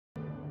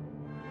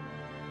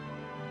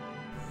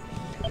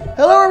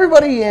Hello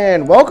everybody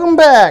and welcome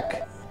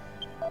back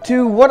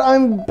to what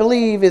I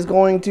believe is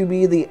going to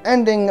be the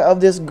ending of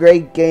this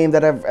great game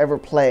that I've ever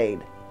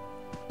played.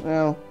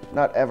 Well,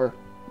 not ever,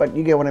 but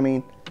you get what I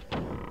mean.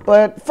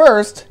 But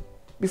first,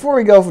 before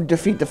we go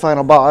defeat the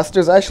final boss,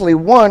 there's actually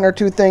one or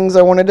two things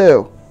I want to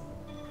do.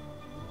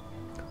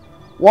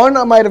 One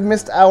I might have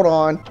missed out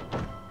on.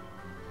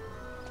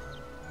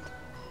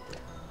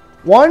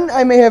 One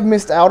I may have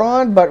missed out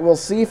on, but we'll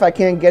see if I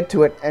can't get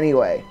to it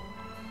anyway.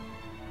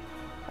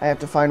 I have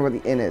to find where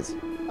the inn is.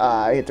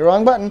 I hit the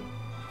wrong button.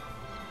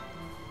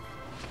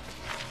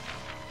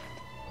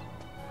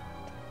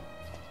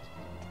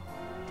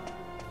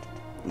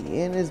 The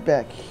inn is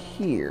back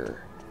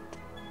here.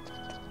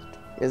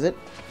 Is it?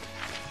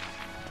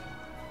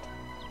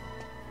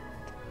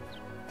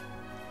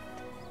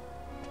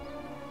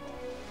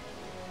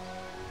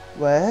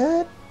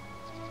 What?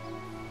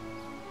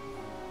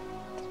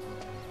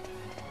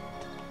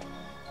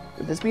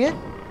 Would this be it?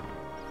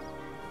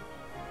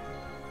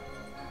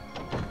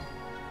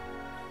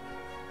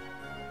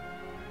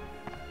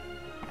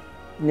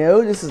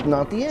 No, this is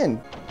not the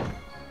inn.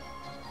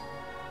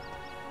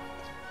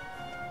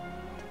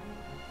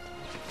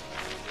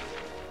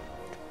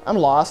 I'm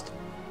lost.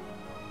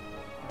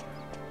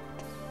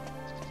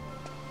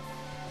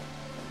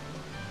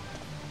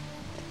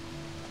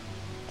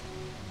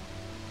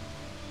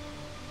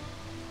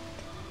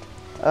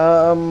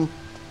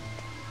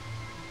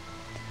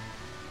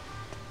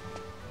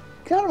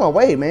 Get out of my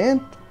way,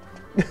 man.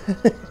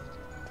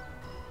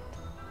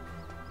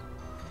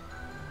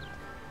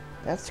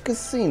 That's the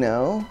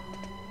casino.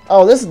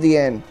 Oh, this is the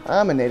end.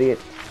 I'm an idiot.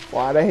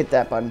 Why'd I hit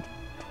that button?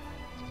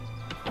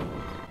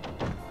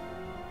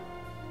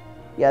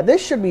 Yeah,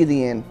 this should be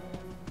the end.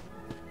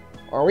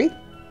 Are we?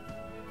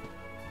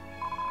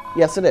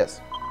 Yes, it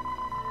is.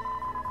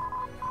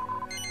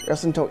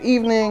 Rest until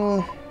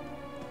evening.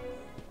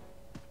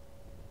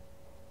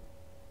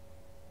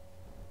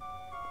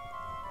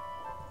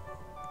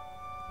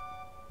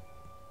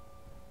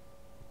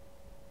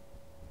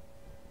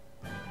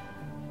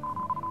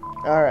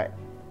 Alright.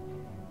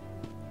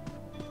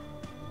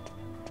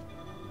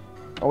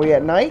 Are we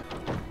at night?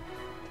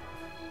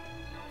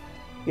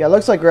 Yeah, it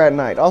looks like we're at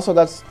night. Also,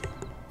 that's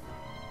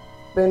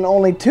been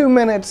only 2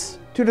 minutes,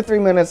 2 to 3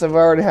 minutes. I've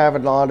already have a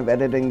lot of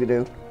editing to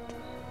do.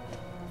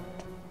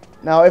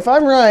 Now, if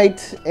I'm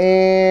right,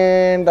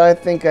 and I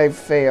think I've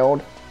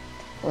failed,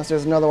 unless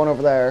there's another one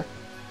over there.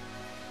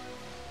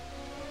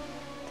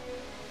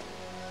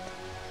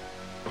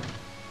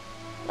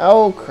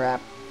 Oh,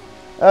 crap.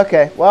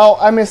 Okay, well,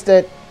 I missed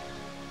it.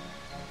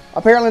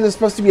 Apparently there's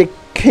supposed to be a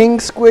king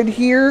squid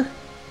here,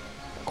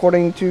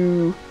 according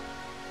to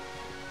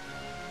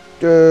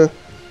the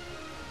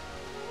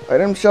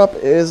item shop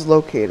is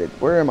located.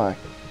 Where am I?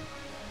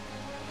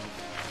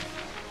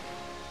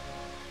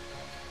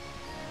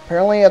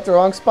 Apparently at the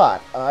wrong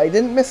spot. I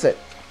didn't miss it.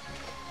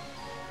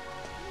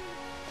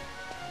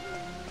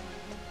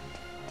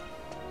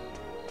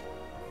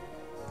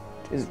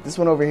 Is this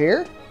one over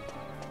here?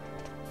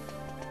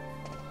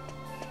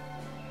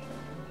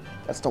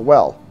 That's the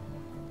well.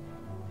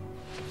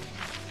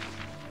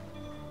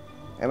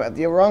 I'm at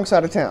the wrong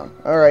side of town.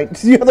 Alright,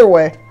 it's the other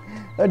way.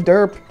 A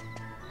derp.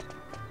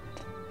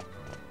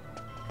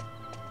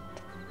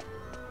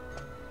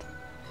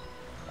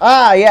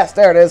 Ah, yes,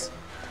 there it is.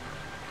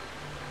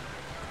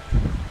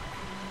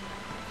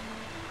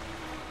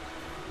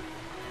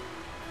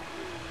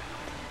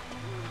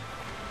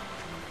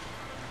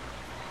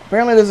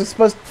 Apparently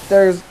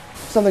there's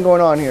something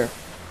going on here.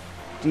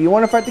 Do you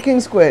want to fight the king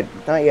squid?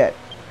 Not yet.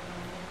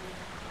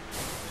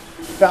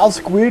 Foul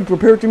squid,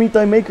 prepare to meet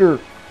thy maker.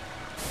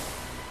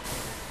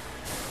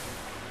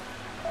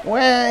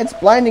 Wah, it's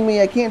blinding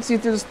me. I can't see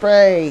through the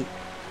spray.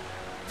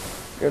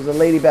 There's a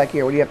lady back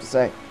here. What do you have to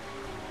say?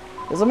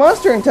 There's a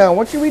monster in town.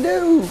 What should we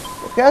do?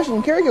 If Cash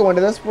and Carrie go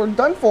into this, we're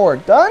done for.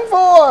 Done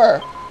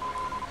for!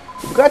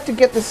 We've got to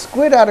get this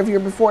squid out of here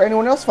before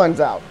anyone else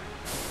finds out.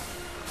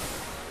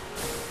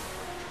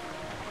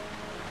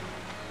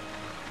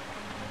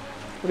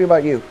 What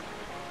about you?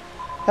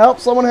 Help!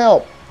 Someone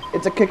help!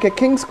 It's a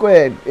king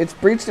squid. It's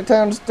breached the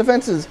town's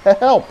defenses.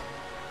 Help!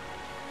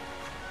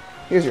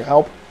 Here's your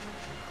help.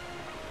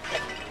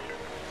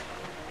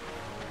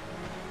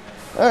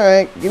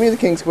 Alright, give me the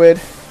king squid.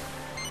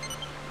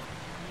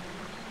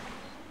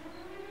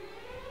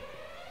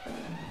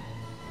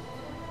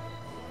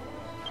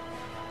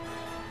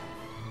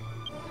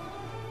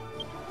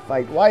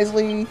 Fight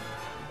wisely,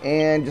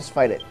 and just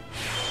fight it.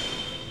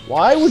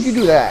 Why would you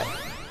do that?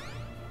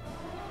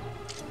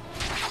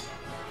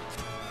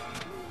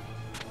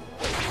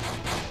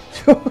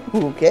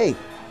 Okay.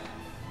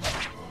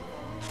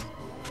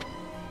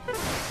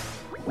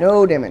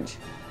 No damage.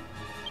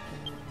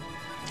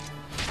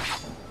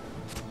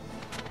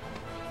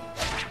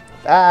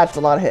 That's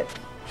a lot of hit.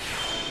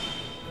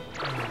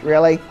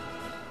 Really?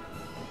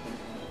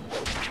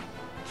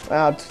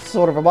 Wow, it's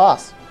sort of a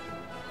boss.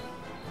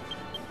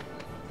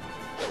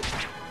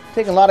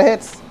 Taking a lot of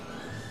hits.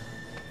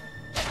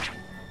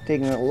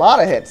 Taking a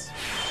lot of hits.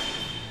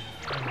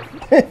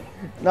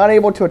 Not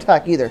able to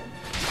attack either.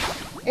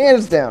 And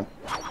it's down.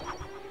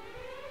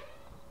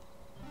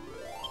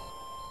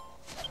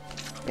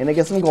 And I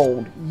get some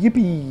gold.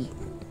 Yippee!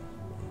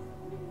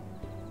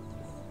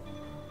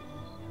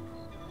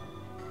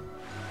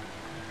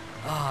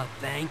 Ah,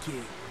 thank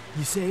you.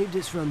 You saved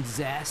us from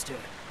disaster.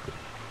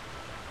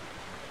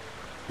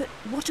 But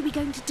what are we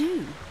going to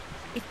do?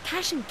 If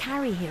Cash and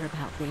Carrie hear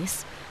about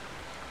this...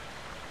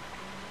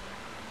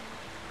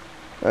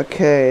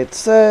 Okay, it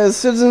says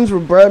citizens will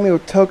bribe me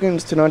with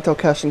tokens to not tell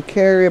Cash and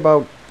Carrie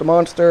about the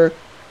monster.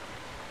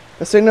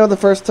 If they know the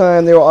first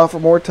time, they will offer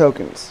more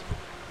tokens.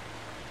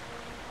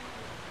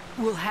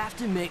 We'll have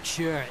to make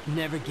sure it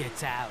never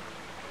gets out.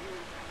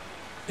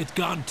 It's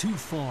gone too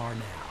far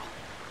now.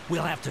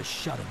 We'll have to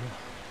shut him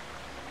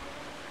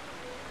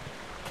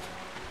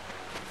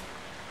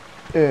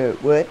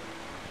up. What?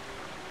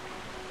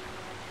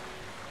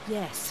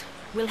 Yes,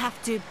 we'll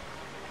have to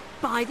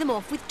buy them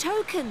off with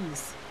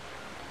tokens.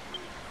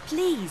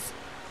 Please,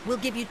 we'll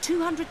give you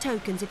 200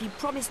 tokens if you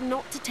promise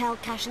not to tell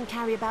Cash and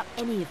Carrie about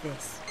any of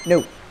this.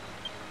 No.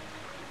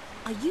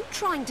 Are you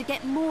trying to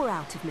get more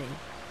out of me?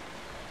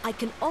 I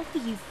can offer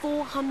you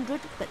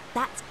 400, but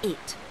that's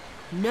it.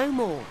 No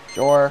more.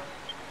 Sure.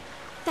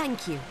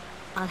 Thank you.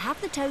 I'll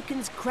have the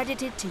tokens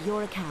credited to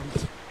your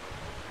account.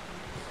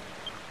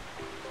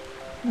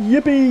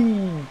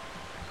 Yippee!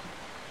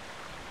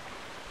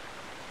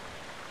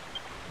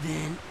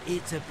 Then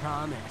it's a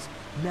promise.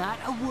 Not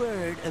a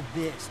word of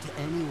this to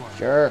anyone.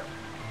 Sure.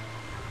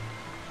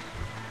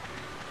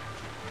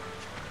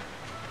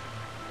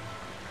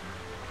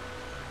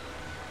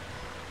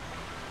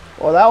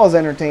 Well, that was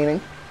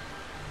entertaining.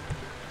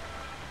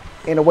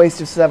 And a waste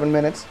of 7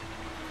 minutes.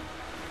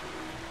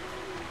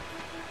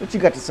 What you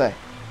got to say?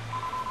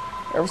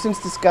 Ever since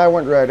the sky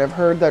went red, I've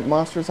heard that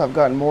monsters have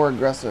gotten more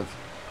aggressive.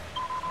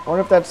 I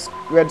wonder if that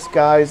red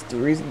sky is the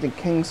reason the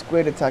King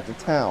Squid attacked the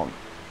town.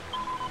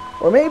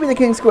 Or maybe the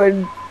King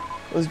Squid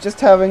was just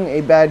having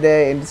a bad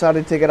day and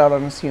decided to take it out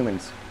on us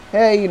humans.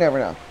 Hey, you never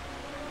know.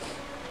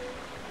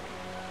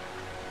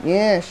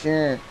 Yeah,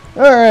 sure.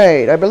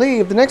 Alright, I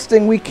believe the next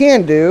thing we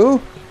can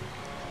do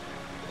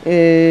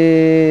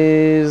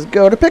is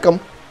go to Pick'em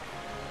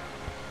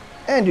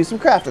and do some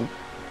crafting.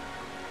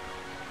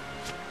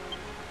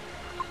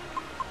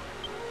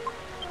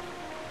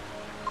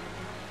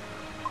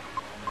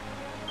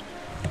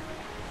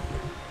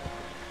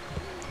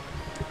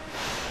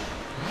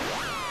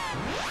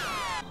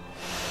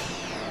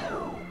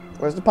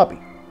 Where's the puppy?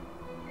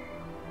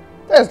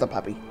 There's the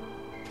puppy.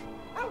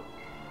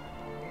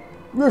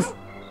 Roof.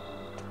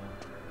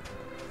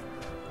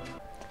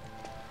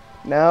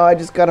 Now I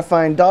just gotta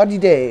find Dodgy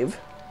Dave.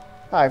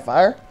 Hi,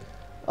 Fire.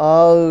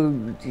 Oh,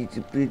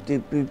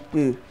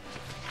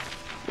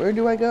 where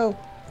do I go?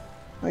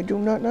 I do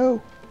not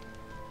know.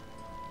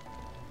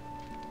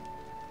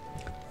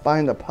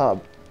 Behind the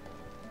pub.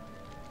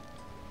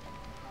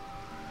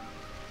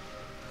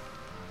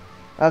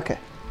 Okay.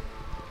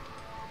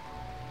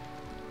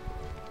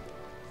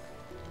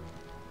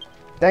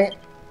 Dang it.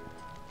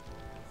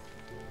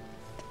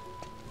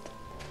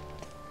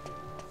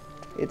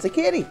 It's a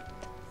kitty.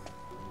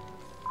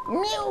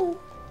 Meow.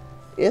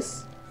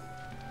 It's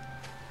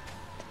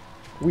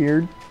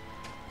weird.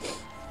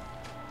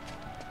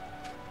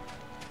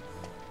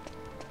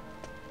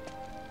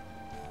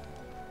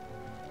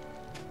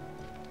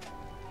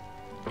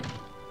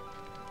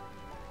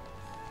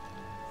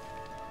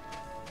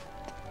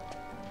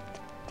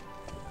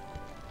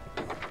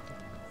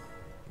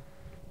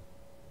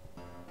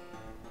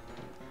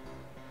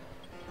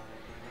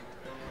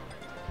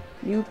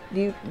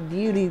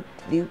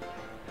 Doop.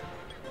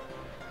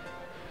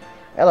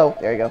 Hello,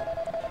 there you go.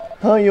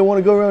 Huh, you want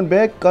to go around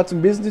back? Got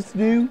some business to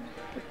do?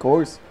 Of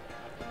course.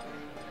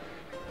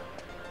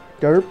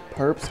 Derp,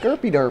 perp,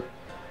 skirpy derp.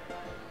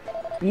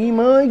 Be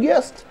my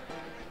guest.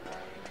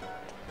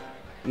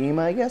 Be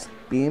my guest.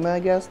 Be my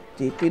guest.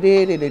 I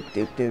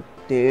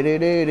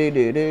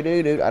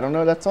don't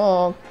know that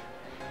song.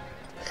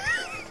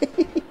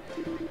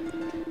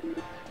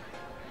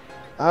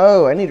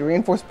 Oh, I need a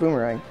reinforced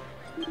boomerang.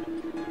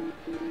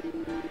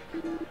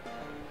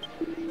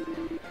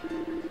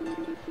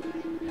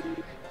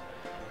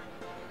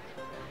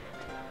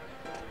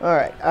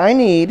 Alright, I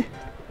need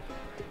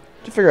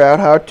to figure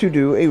out how to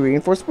do a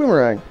reinforced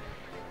boomerang.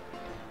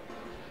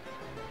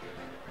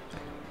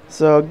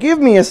 So give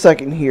me a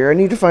second here. I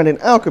need to find an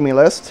alchemy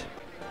list.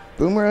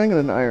 Boomerang and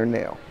an iron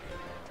nail.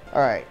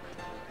 Alright.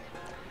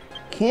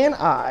 Can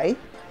I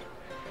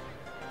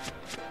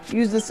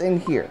use this in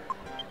here?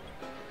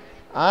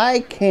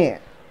 I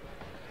can't.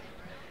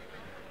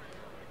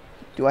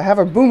 Do I have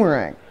a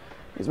boomerang?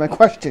 Is my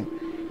question.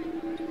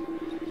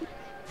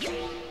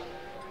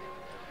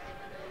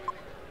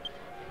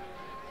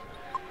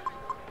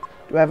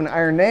 Do I have an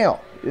iron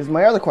nail? Is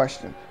my other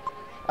question.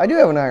 I do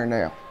have an iron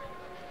nail.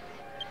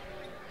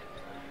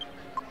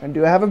 And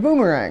do I have a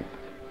boomerang?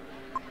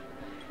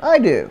 I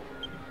do.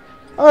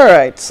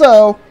 Alright,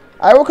 so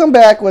I will come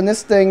back when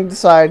this thing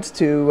decides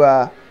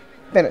to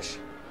finish.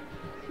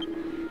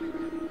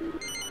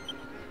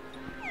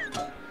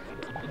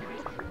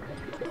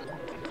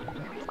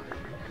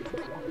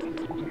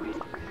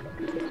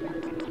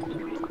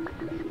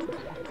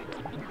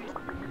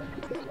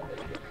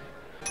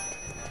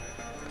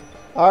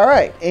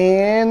 Alright,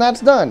 and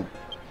that's done.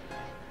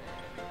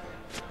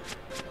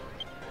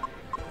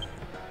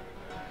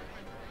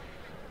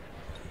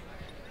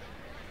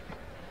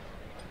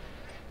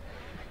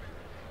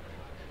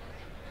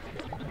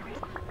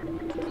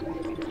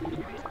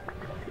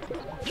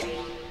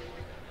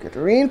 Get a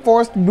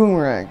reinforced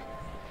boomerang.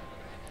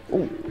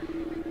 Ooh.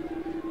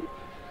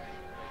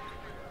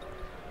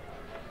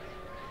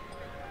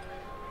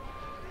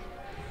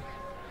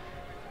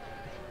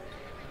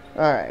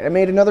 Alright, I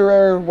made another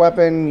rare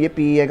weapon.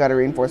 Yippee, I got a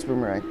reinforced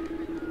boomerang.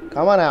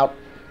 Come on out.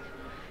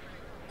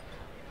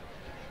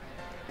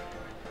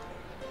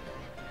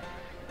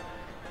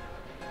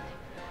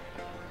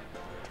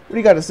 What do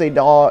you got to say,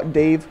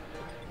 Dave?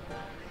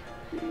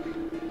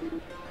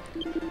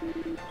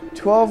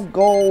 12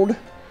 gold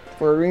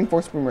for a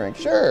reinforced boomerang.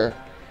 Sure.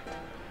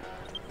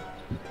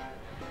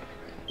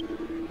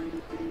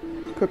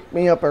 Cook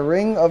me up a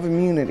ring of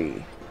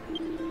immunity.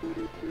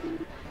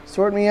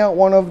 Sort me out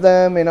one of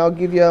them, and I'll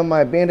give you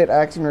my bandit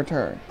axe in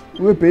return.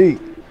 Whoopee.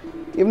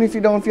 Even if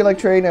you don't feel like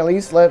trading, at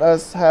least let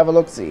us have a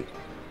look-see.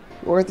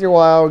 Worth your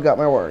while, got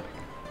my word.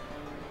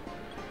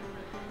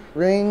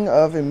 Ring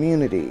of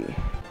immunity.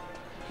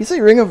 You say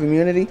ring of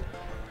immunity?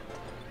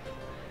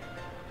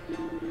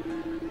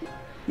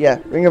 Yeah,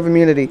 ring of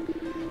immunity.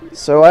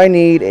 So I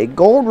need a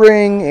gold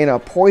ring and a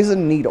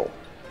poison needle.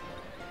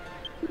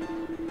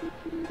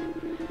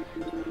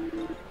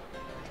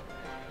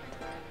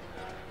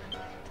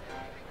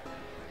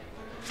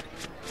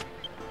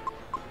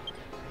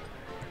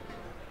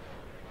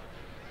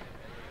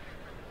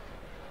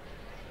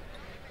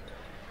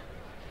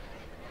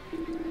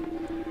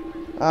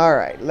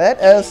 Alright, let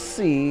us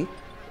see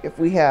if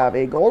we have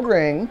a gold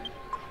ring.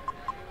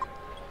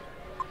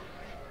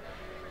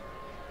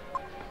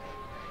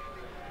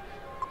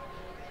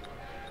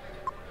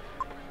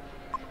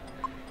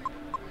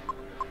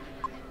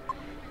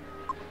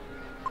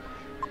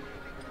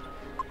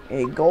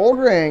 A gold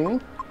ring.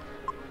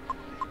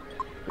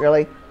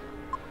 Really?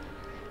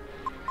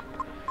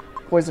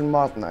 Poison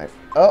moth knife.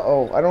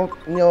 Uh-oh, I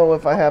don't know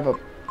if I have a...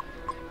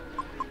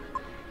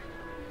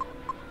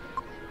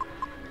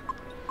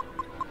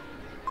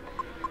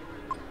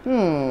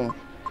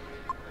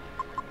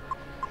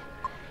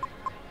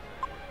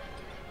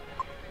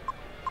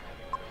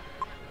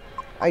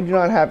 I do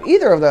not have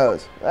either of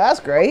those. That's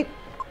great.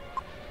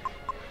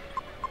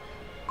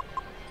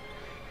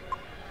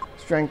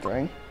 Strength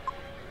ring.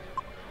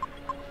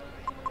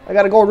 I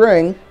got a gold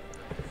ring.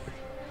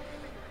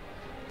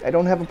 I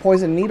don't have a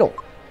poison needle.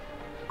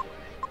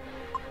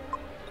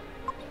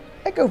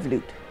 Echo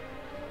flute.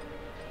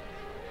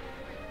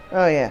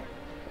 Oh yeah,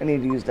 I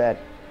need to use that.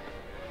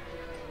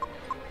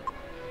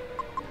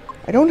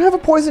 I don't have a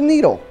poison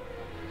needle.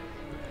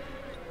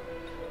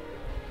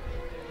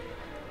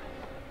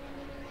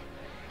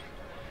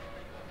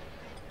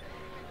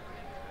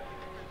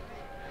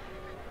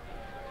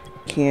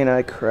 Can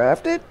I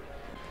craft it?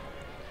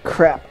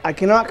 Crap, I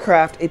cannot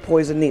craft a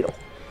poison needle.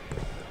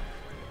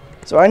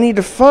 So I need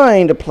to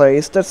find a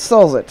place that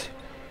sells it.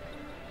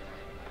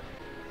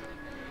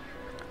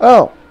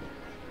 Oh.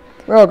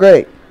 Oh,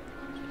 great.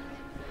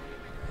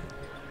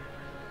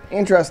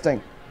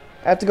 Interesting.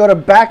 I have to go to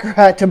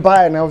Baccarat to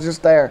buy it, and I was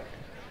just there.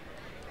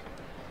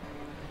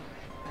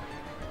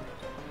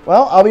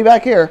 Well, I'll be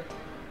back here.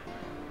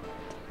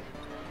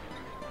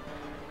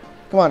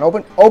 Come on,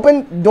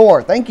 open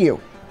door. Thank you.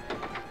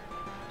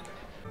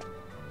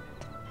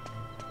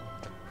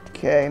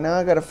 Okay, now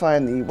I gotta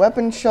find the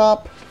weapon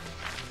shop,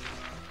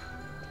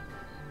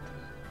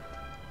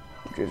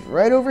 which is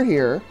right over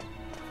here.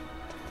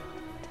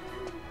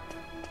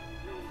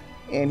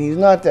 And he's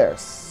not there.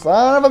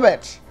 Son of a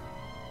bitch.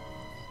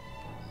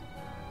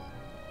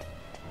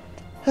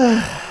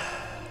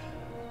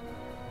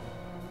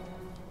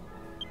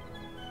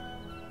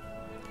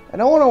 I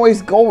don't want to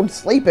waste gold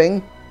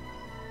sleeping.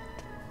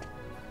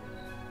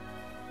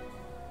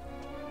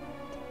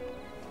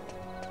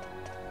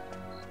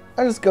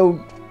 I'll just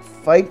go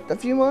fight a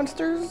few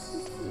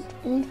monsters.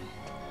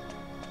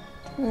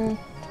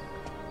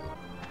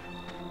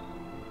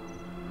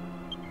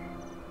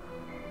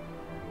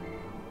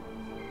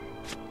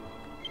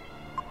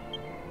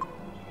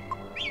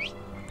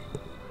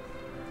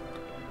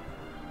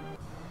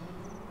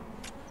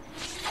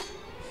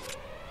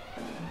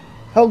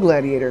 Hell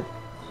Gladiator.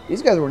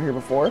 These guys weren't here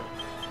before.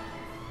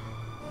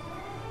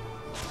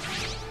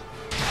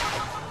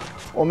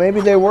 Well, maybe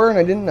they were and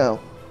I didn't know.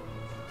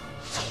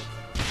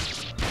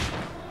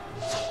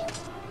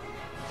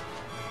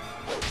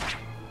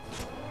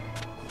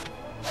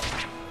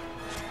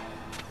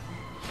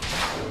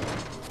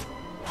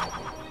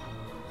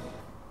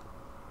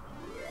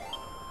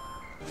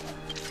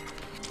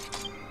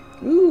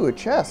 Ooh, a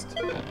chest.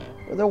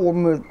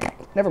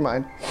 Never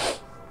mind.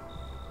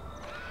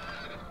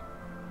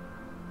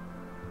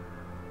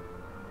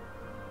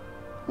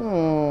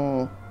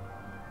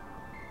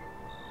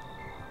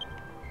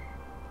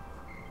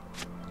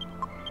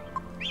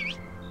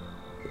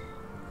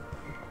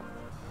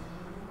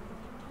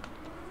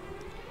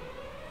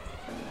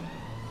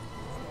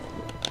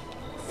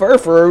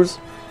 Furfurs.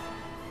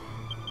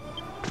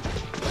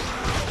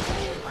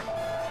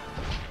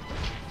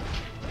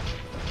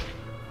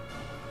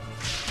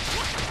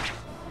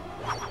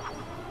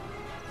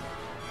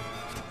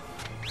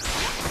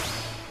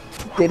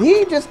 Did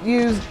he just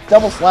use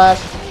double slash?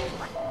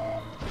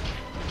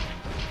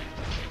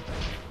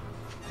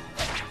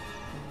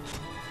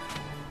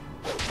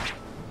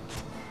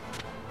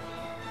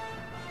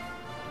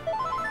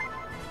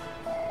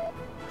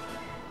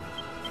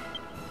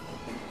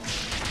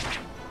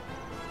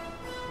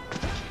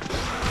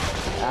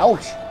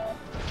 Ouch.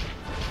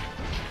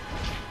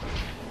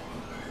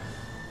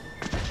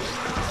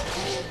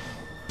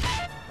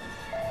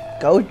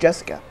 Go,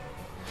 Jessica.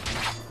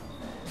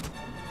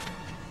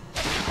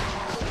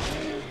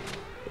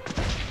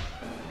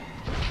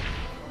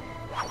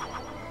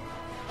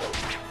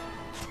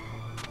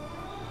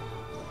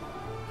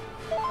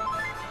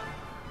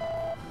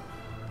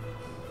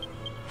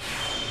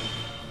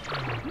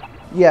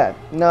 Yeah,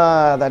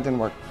 nah, that didn't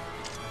work.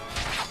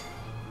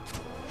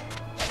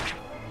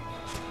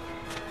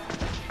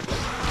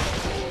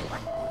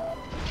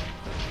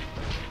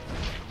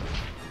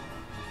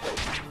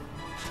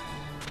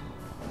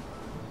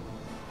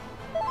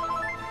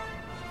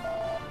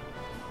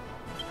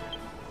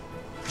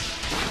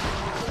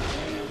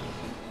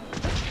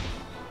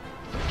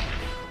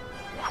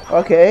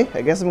 Okay,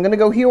 I guess I'm gonna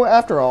go heal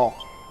after all.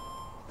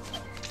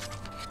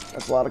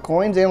 That's a lot of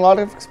coins and a lot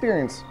of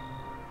experience.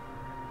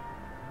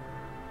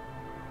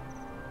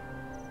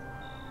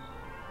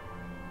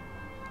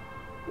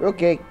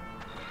 Okay.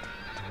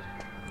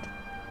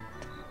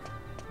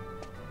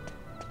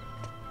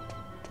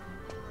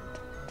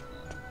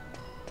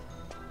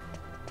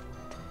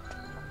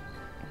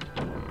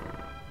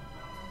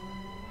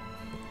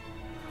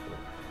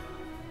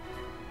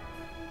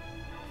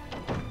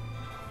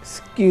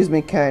 Excuse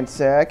me, kind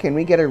sir. Can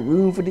we get a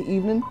room for the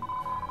evening?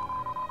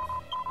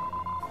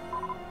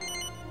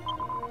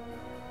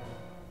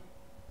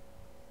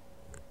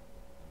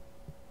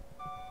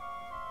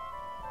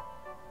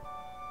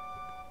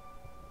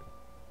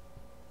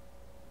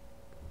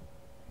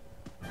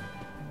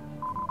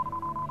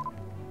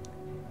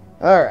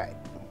 All right.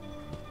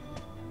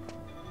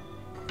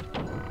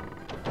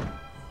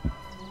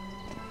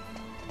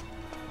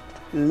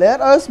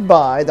 Let us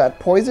buy that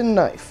poison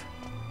knife.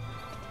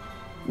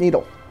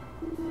 Needle.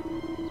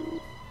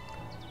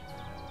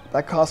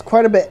 That costs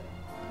quite a bit.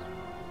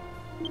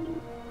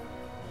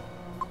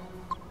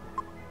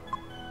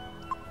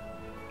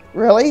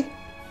 Really?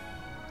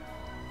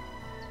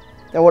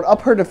 That would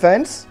up her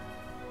defense?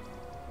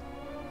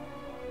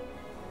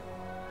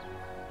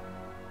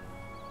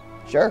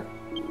 Sure.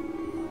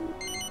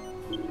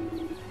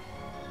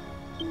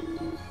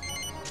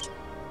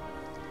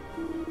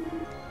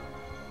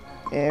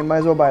 And might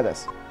as well buy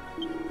this.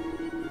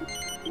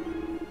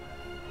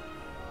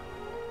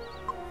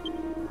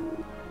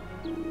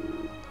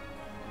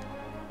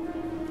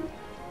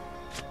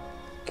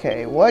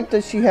 Okay, what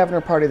does she have in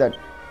her party that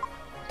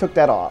took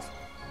that off?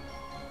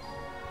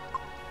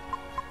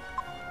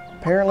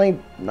 Apparently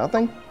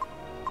nothing.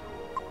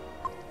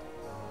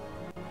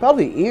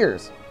 Probably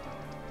ears.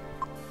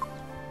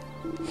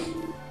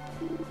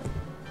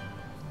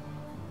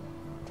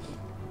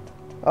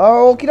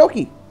 Okie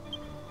dokie.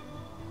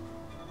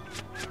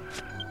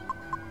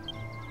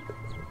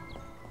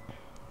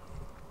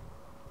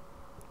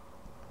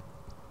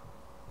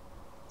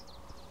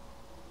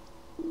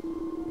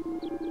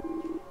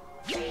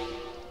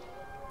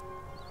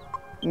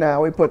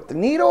 Now we put the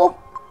needle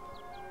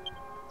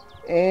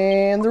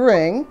and the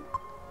ring,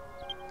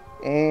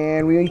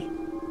 and we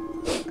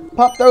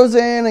pop those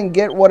in and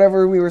get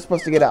whatever we were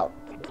supposed to get out.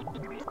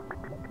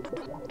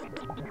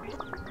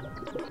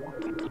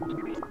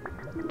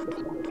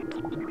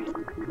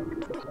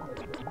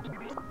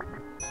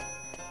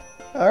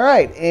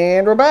 Alright,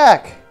 and we're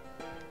back.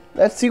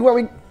 Let's see what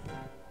we...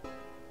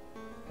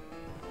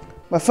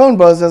 My phone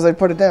buzzed as I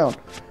put it down.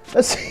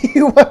 Let's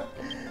see what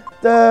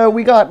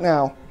we got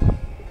now.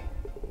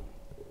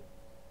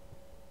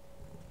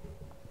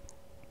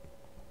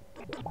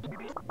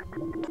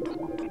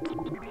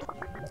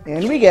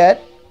 And we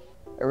get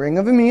a ring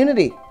of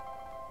immunity,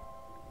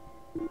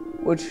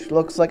 which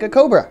looks like a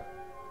cobra.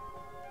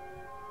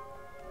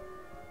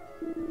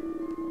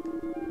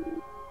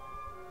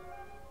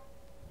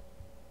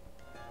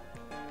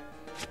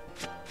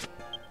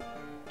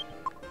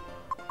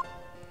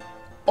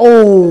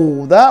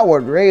 Oh, that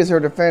would raise her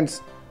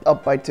defense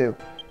up by 2.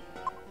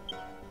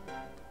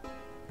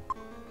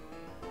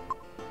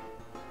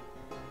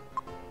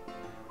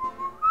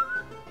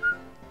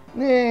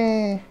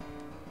 Nah.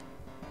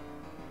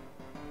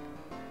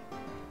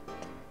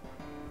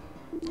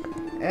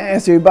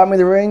 So you bought me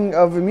the ring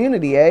of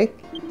immunity, eh?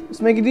 Let's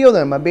make a deal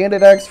then. My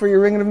bandit asks for your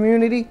ring of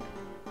immunity?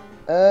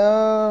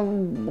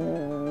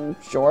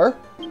 Sure.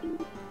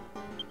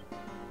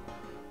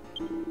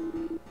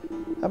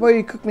 How about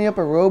you cook me up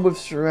a robe of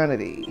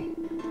serenity?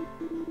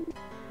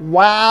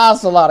 Wow,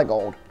 that's a lot of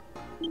gold.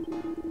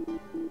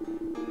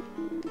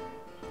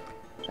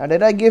 Now,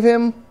 did I give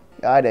him?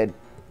 Yeah, I did.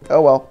 Oh,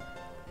 well.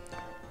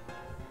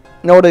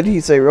 No, what did he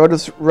say?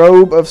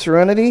 Robe of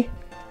serenity?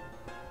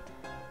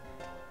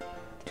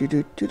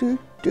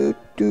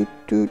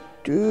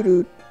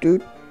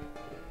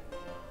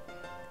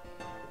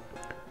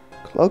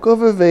 Cloak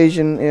of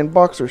evasion and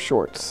boxer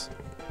shorts.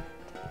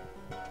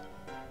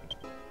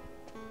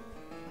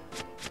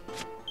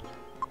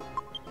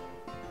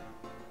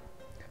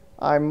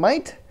 I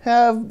might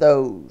have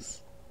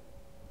those.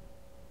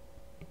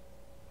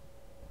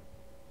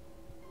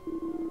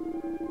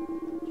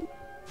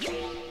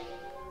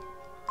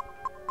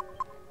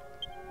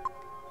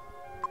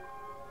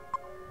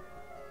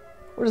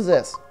 What is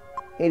this?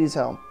 Hades'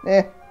 helm.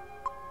 Eh.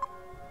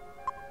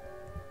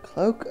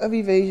 Cloak of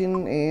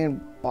evasion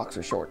and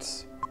boxer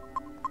shorts.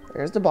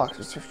 There's the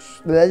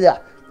boxers.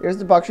 There's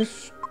the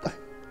boxers.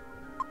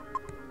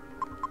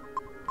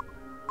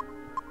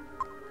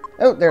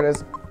 Oh, there it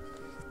is.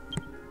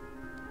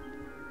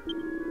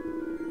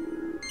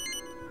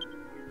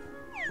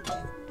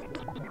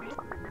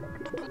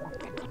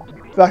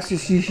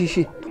 Boxers,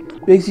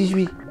 big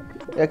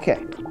CGB.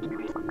 Okay.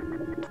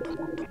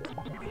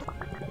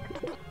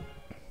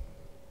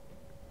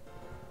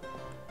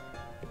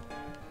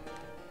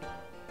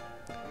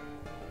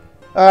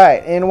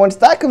 Alright, and once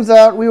that comes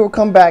out, we will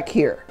come back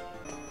here.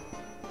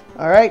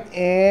 Alright,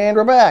 and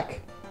we're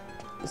back.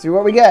 Let's see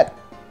what we get.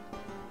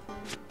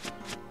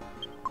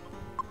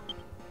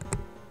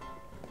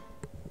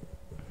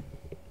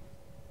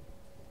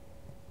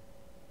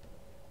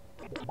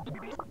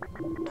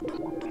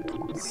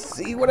 Let's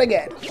see what I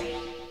get.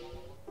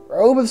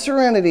 Robe of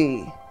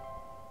Serenity.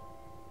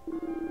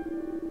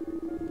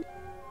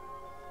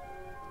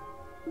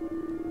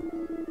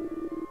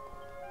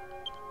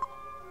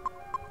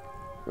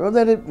 Robe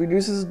that it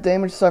reduces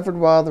damage suffered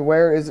while the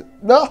wearer is...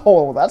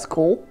 Oh, that's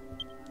cool.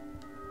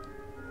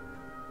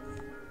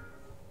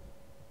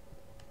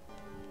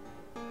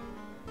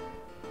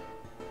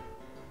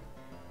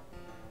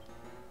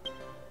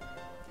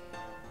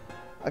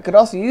 I could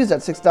also use that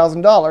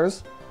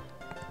 $6,000.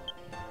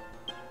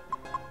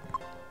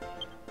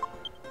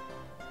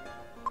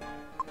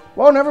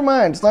 Well, never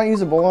mind. It's not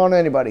usable on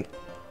anybody.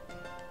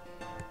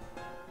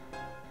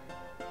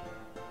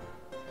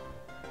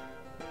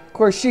 Of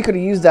course, she could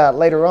have used that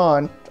later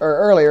on, or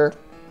earlier,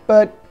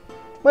 but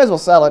might as well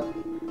sell it.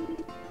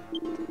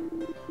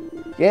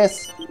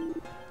 Yes.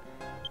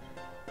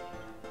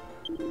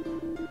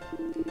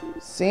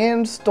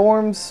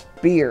 Sandstorm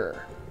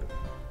Spear.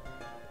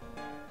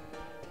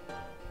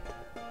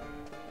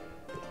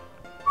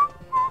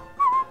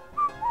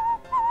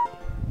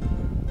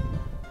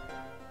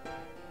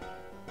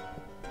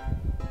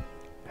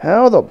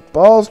 How the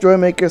balls do I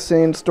make a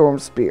Sandstorm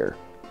Spear?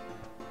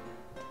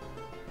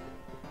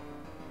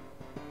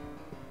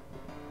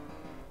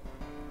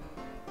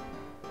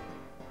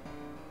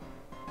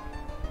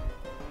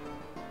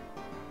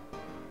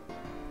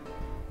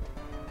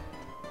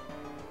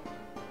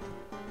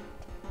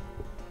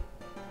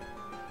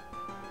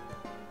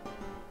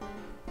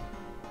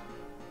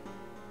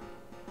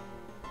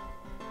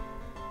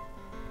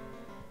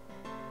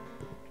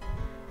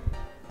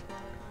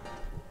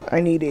 I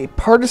need a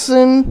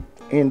Partisan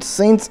and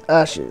Saint's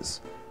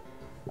Ashes.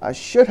 I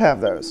should have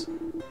those.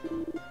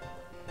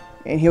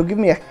 And he'll give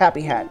me a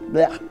happy hat.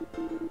 Blech.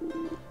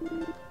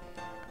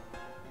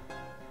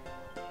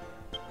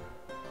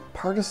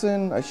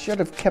 Partisan, I should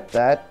have kept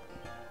that.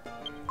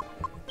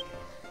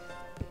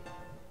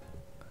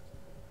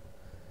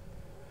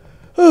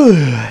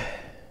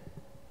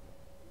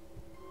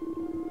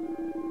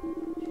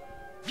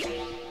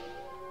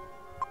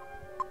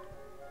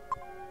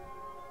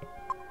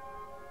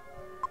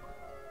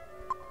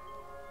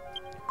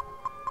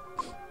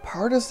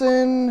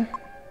 Partisan.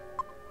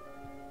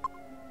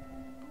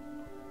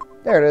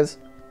 There it is.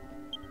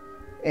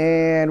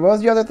 And what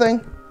was the other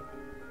thing?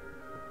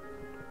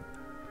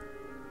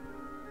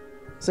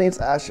 Saint's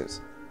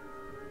Ashes.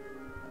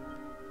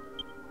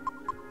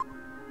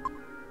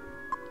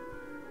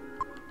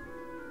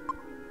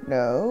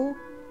 No.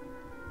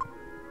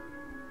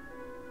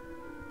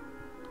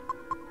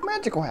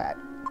 Magical hat.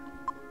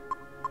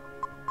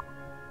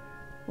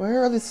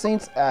 Where are the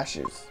Saint's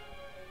Ashes?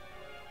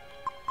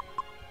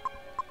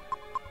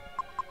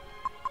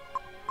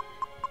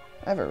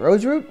 I have a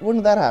rose root? When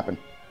did that happen?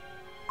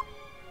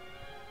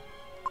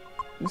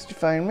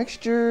 Mystifying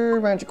Mixture,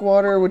 Magic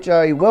Water, which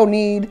I will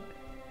need.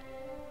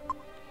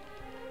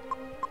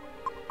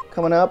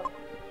 Coming up.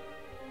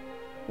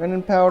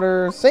 Renin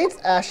Powder, Saint's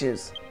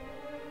Ashes.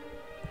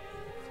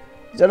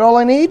 Is that all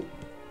I need?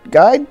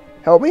 Guide?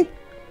 Help me?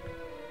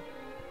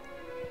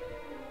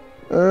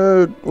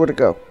 Where'd it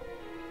go?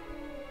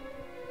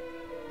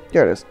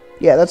 There it is.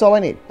 Yeah, that's all I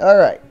need.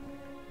 Alright.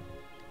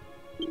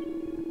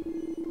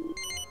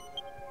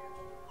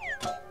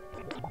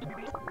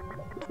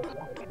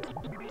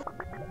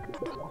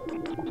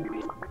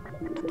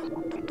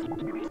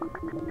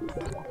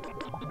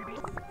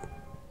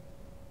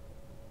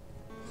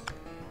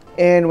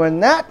 And when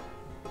that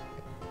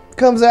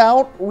comes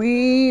out,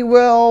 we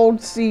will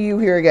see you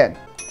here again.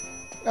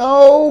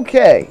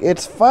 Okay,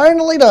 it's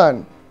finally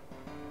done.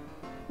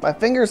 My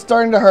finger's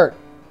starting to hurt.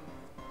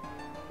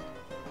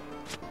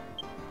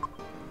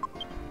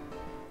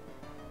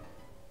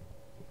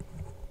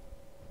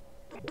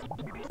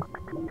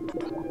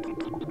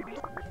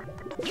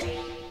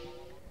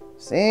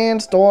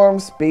 Sandstorm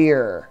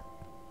Spear.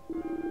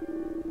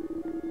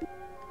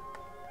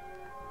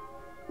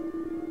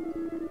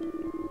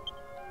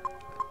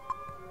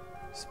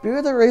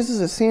 Spear that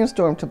raises a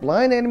sandstorm to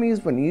blind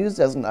enemies when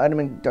used as an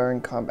item during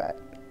combat.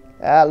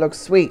 That looks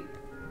sweet.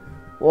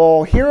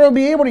 Will Hero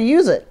be able to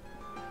use it?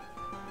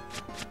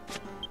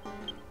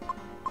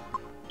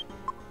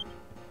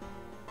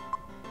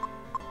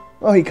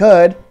 Well, he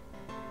could.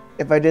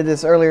 If I did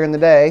this earlier in the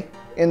day,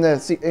 in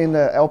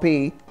the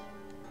LP.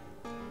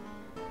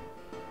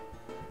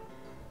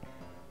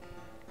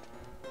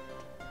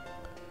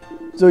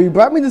 So you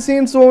brought me the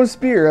sandstorm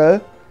spear, huh?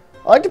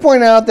 I'd like to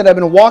point out that I've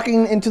been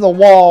walking into the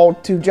wall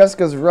to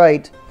Jessica's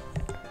right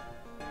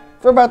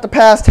for about the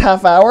past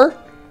half hour.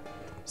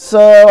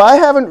 So I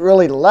haven't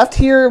really left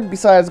here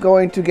besides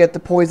going to get the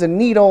poison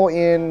needle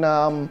in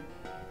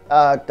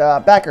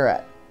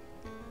Baccarat.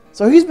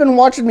 So he's been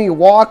watching me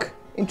walk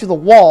into the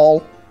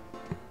wall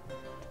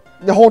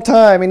the whole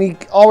time, and he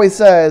always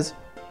says,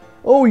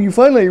 "Oh, you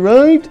finally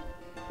arrived?"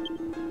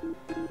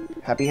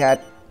 Happy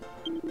Hat.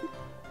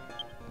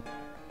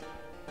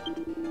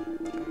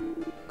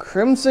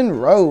 Crimson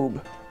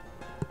robe.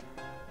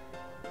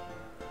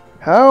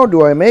 How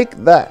do I make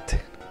that?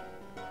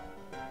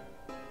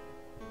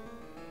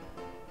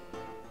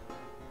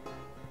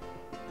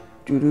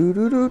 Do do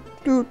do do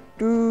do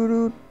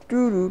do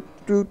do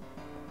do.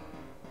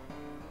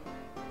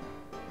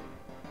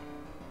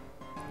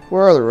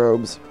 Where are the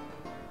robes?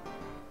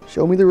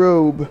 Show me the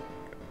robe.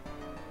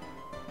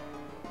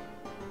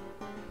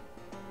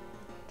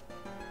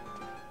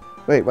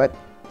 Wait, what?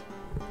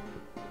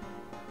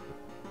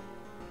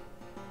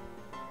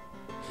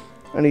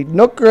 I need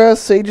Nookgrass,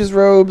 Sage's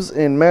robes,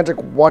 and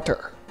magic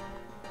water.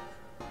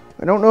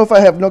 I don't know if I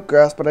have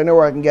Nookgrass, but I know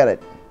where I can get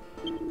it.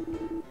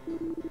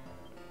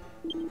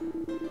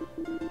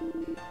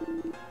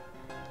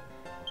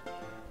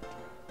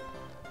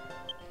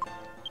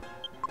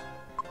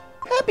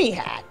 Happy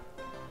Hat.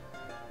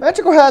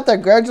 Magical hat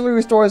that gradually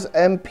restores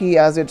MP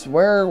as its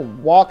wearer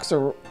walks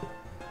or...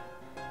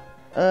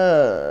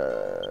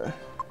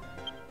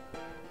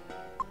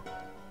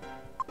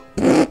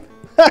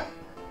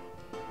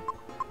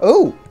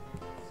 Oh!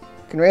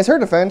 Can raise her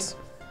defense.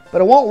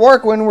 But it won't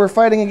work when we're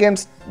fighting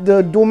against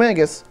the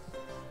Dulmagus.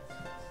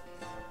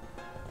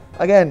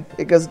 Again,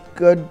 it gives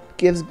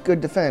good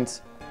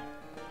defense.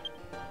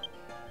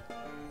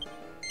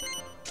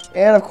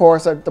 And of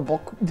course, the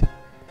bulk...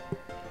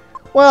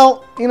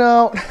 Well, you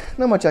know,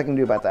 not much I can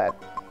do about that.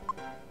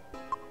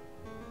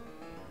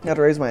 I have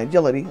to raise my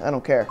agility. I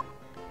don't care.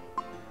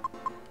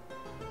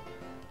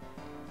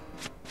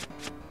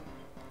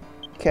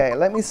 Okay,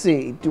 let me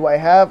see. Do I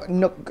have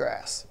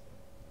Nookgrass?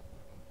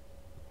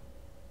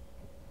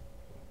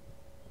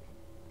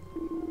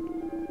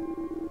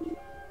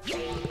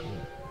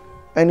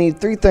 I need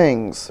 3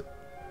 things.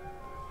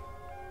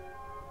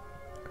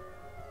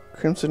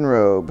 Crimson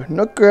robe,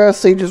 Nookgrass,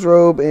 Sage's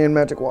robe, and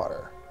magic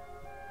water.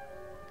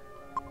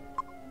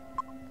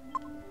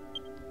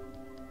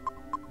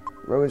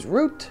 Rose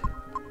root.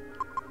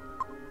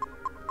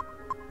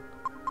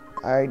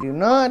 I do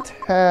not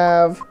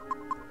have...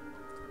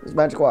 This is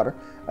magic water.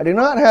 I do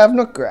not have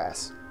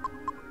Nookgrass.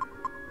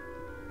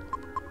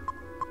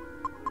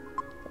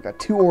 I got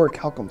 2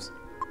 orichalcums.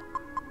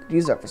 Could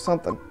use that for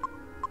something.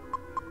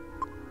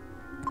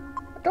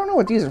 I don't know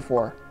what these are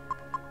for.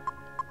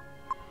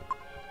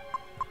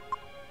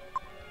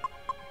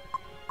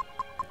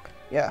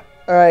 Yeah.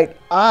 Alright,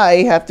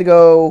 I have to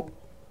go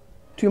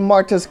to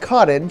Marta's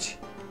cottage,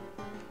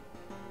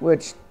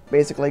 which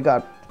basically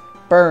got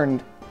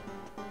burned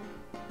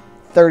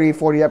 30,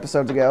 40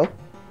 episodes ago.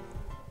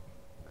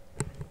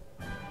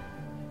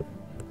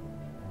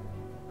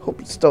 Hope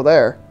it's still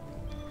there.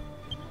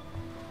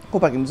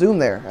 Hope I can zoom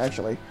there,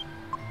 actually.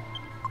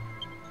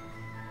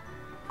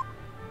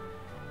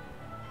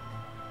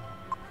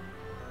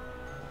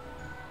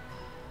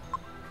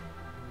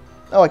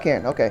 Oh, I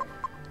can. Okay.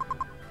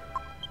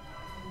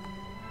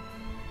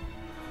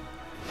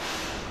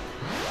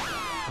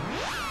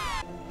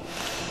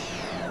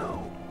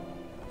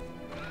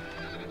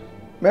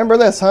 Remember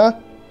this, huh?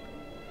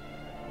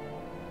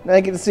 Now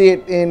I get to see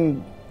it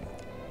in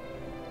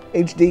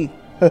HD.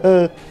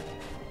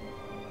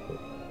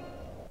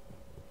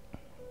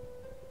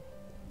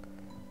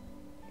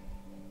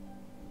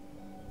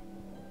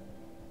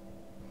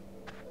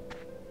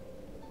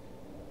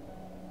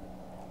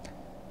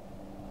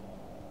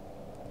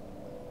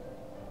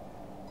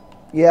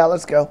 Yeah,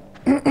 let's go.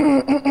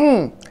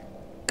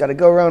 Gotta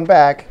go around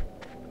back,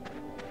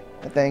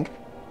 I think.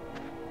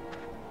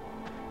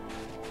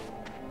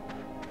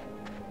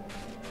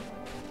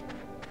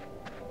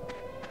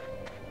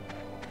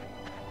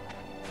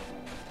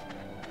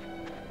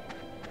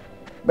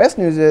 Best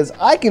news is,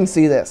 I can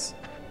see this.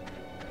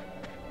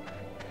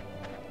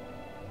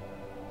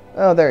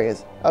 Oh, there he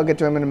is. I'll get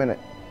to him in a minute.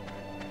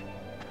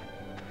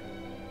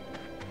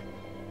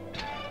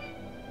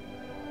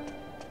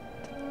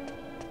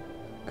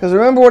 Because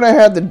remember when I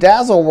had the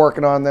Dazzle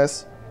working on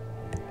this,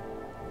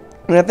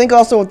 and I think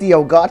also with the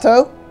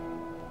Elgato,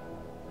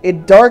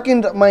 it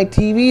darkened my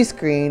TV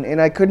screen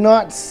and I could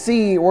not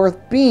see worth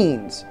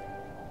beans.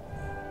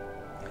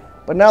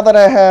 But now that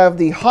I have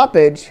the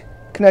hoppage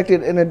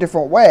connected in a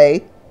different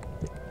way,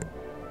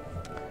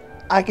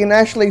 I can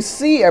actually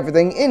see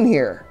everything in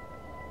here.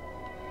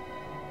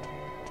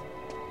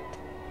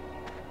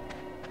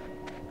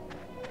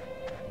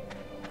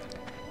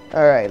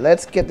 Alright,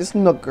 let's get this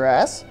nook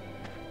grass.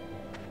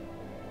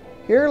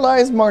 Here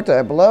lies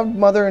Marta, a beloved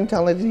mother and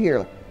talented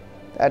healer.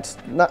 That's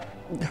not...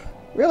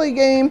 Really,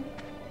 game?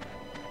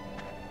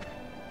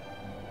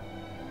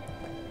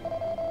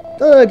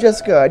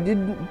 Jessica, I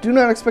do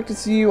not expect to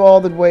see you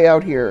all the way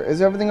out here.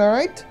 Is everything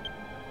alright?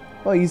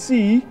 Well, you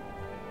see...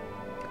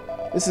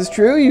 This is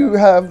true, you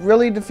have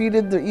really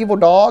defeated the evil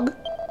dog.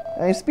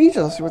 I am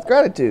speechless with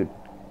gratitude.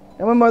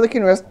 And my mother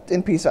can rest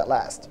in peace at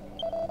last.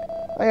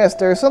 Ah, yes,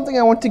 there is something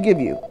I want to give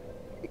you.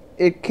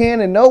 It can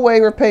in no way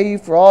repay you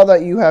for all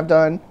that you have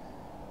done,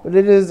 but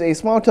it is a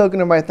small token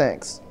of my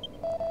thanks.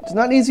 It's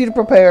not easy to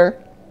prepare,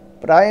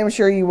 but I am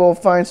sure you will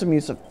find some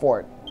use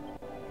for it.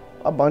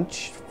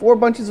 4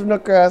 bunches of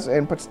nook grass,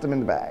 and puts them in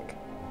the bag.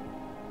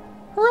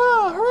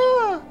 Hurrah!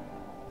 Hurrah!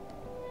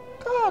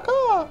 Caw,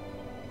 caw!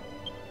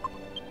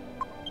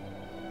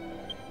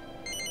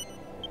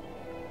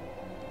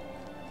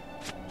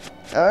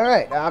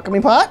 Alright, alchemy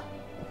pot.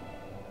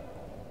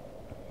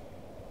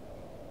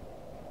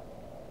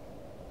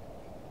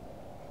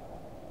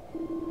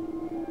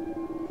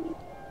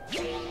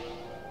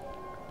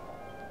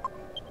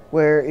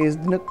 Where is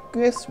the nook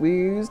grass?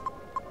 Where's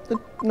the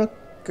nook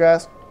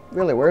grass?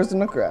 Really, where's the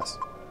nook grass?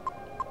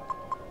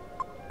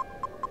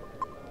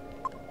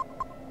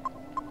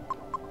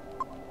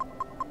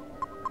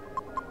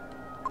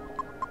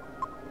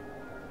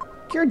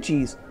 Cured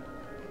cheese.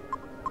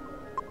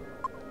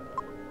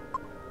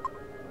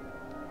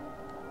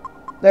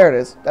 There it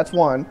is. That's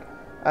 1.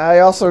 I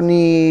also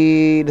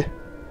need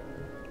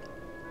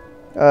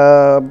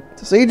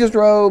Sage's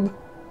robe.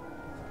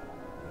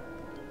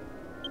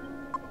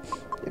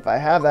 If I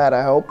have that,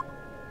 I hope.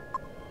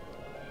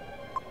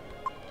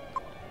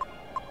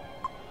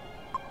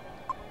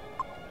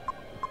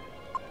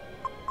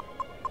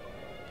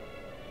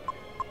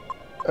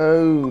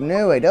 Oh,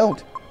 no, I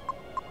don't.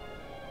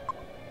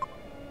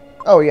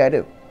 Oh, yeah, I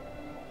do.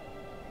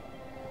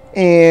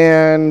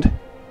 And...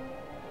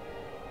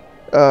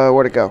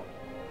 where'd it go?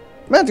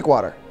 Magic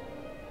water.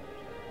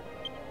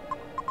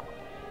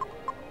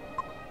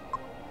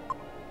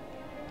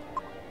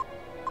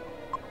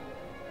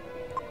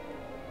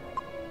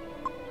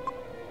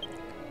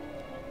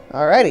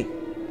 Alrighty.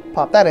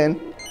 Pop that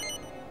in.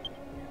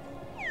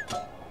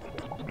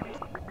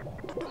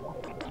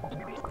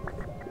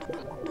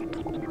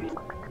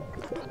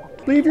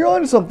 Believe you're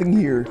onto something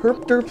here.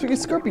 Herp derp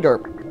skirpy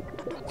derp.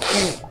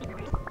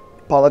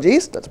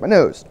 Apologies, that's my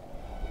nose.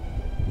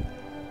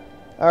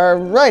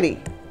 Alrighty.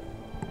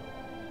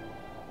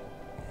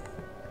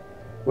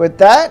 With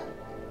that...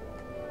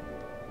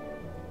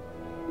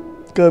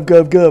 Gov,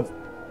 gov, gov.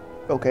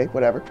 Okay,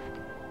 whatever.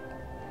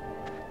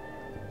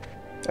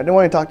 I didn't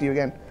want to talk to you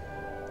again.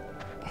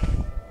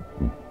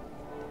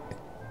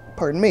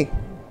 Pardon me.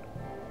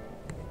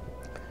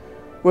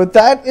 With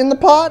that in the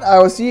pot, I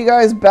will see you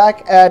guys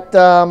back at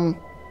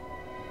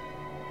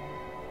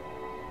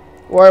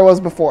where I was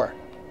before.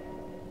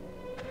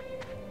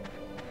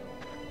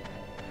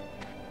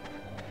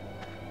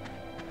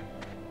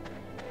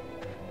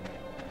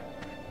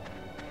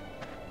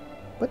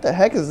 What the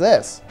heck is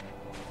this?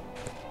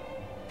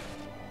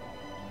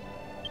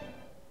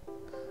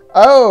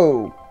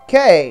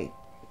 Okay.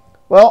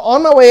 Well,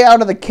 on my way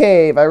out of the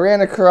cave, I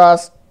ran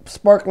across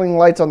sparkling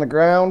lights on the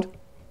ground.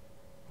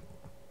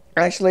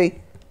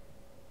 Actually,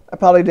 I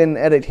probably didn't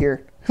edit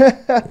here.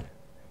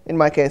 In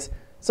my case.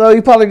 So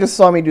you probably just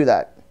saw me do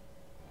that.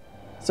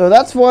 So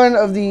that's one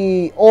of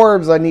the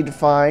orbs I need to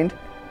find,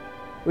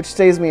 which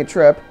saves me a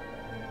trip.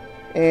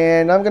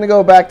 And I'm going to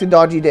go back to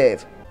Dodgy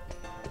Dave.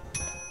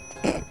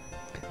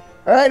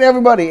 Alright,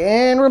 everybody,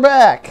 and we're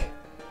back.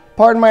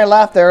 Pardon my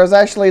laugh there. I was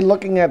actually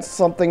looking at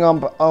something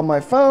on my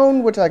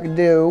phone, which I could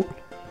do.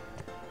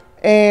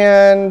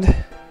 And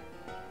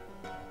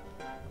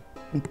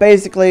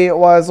basically, I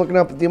was looking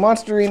up at the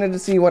Monster Arena to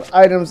see what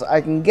items I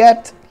can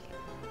get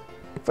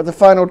for the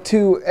final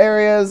 2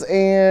 areas.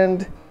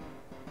 And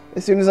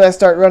as soon as I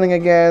start running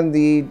again,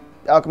 the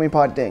alchemy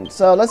pot dinged.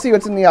 So let's see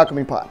what's in the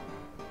alchemy pot.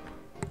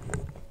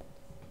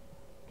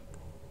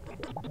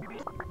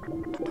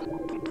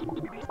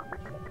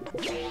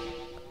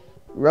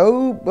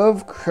 Robe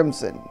of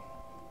Crimson.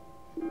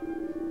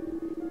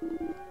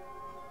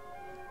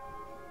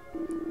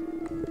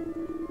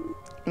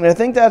 And I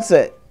think that's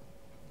it.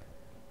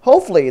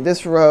 Hopefully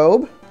this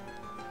robe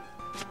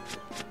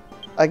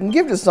I can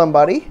give to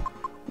somebody.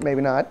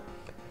 Maybe not.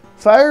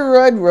 Fire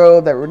red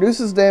robe that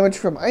reduces damage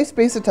from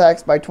ice-based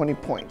attacks by 20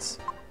 points.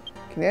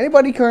 Can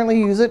anybody currently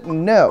use it?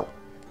 No.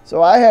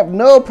 So I have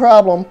no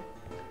problem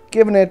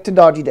giving it to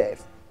Dodgy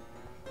Dave.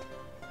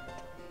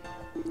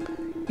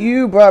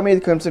 You brought me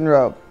the Crimson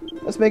Robe.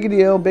 Let's make a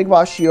deal. Big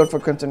Boss Shield for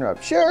Crimson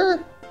Robe. Sure.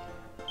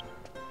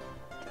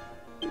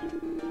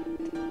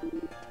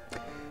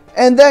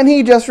 And then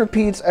he just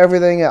repeats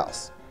everything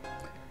else.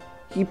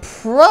 He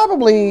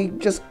probably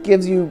just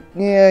gives you...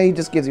 Yeah, he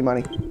just gives you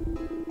money.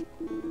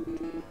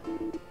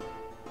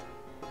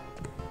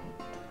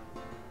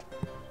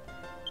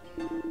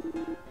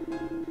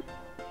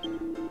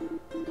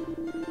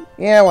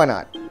 Yeah, why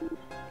not?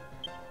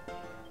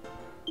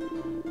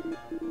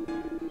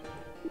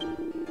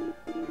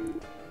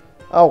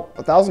 Oh,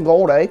 1,000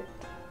 gold, eh?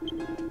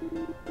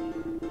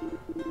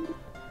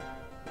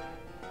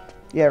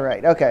 Yeah,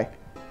 right. Okay.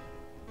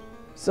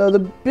 So the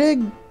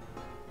big...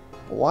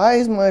 Why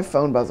is my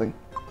phone buzzing?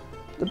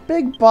 The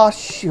big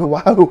boss...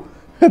 Wow.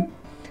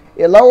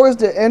 It lowers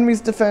the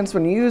enemy's defense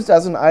when used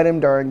as an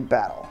item during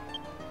battle.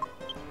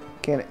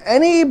 Can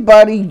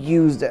anybody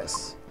use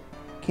this?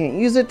 Can't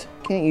use it.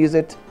 Can't use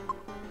it.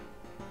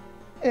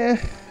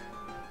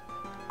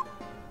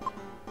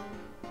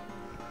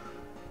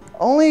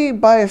 Only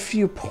by a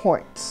few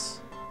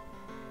points.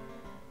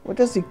 What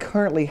does he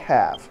currently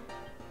have?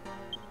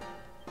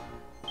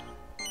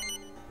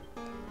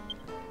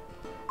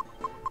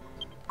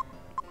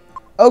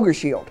 Ogre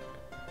Shield.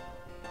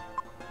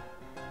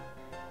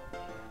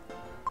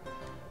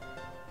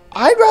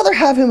 I'd rather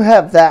have him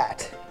have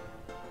that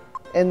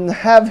and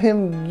have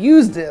him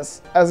use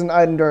this as an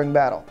item during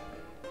battle.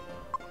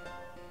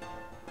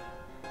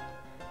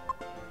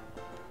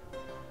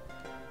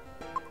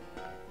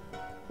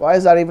 Why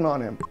is that even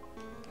on him?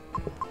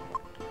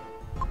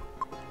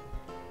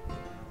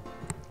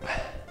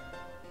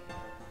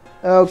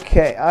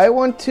 Okay, I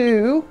want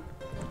to...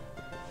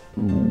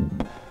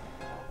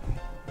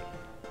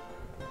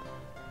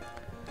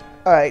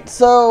 Alright,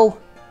 so...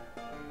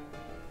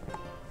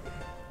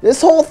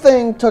 This whole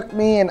thing took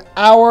me an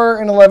hour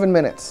and 11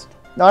 minutes.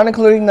 Not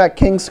including that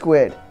King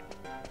Squid.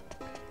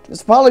 This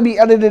will probably be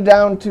edited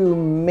down to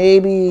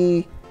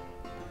maybe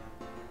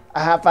a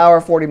half hour,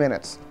 40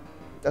 minutes.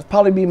 That's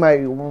probably be my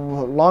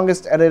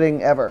longest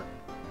editing ever.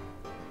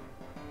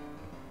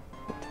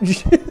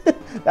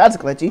 That's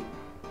glitchy.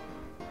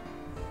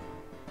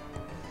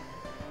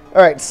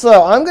 Alright,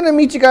 so I'm going to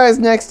meet you guys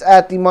next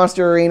at the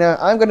Monster Arena.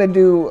 I'm going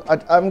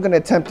to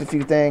attempt a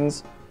few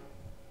things.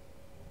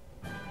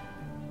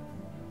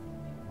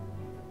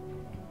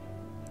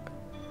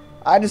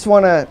 I just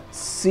want to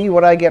see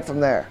what I get from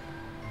there.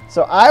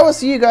 So I will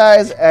see you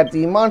guys at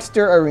the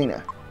Monster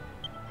Arena.